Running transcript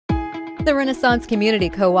The Renaissance Community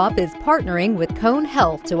Co-op is partnering with Cone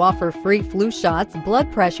Health to offer free flu shots,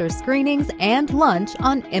 blood pressure screenings, and lunch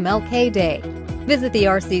on MLK Day. Visit the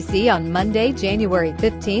RCC on Monday, January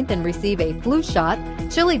 15th and receive a flu shot,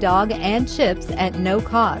 chili dog, and chips at no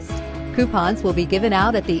cost. Coupons will be given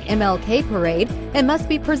out at the MLK parade and must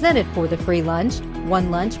be presented for the free lunch,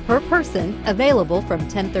 one lunch per person, available from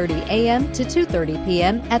 10:30 a.m. to 2:30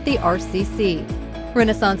 p.m. at the RCC.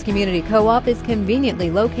 Renaissance Community Co-op is conveniently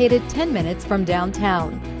located 10 minutes from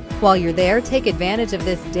downtown. While you're there, take advantage of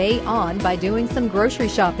this day on by doing some grocery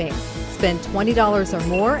shopping. Spend $20 or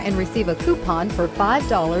more and receive a coupon for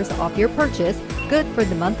 $5 off your purchase, good for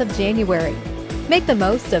the month of January. Make the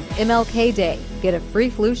most of MLK Day. Get a free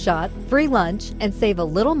flu shot, free lunch, and save a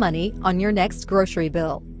little money on your next grocery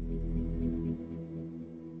bill.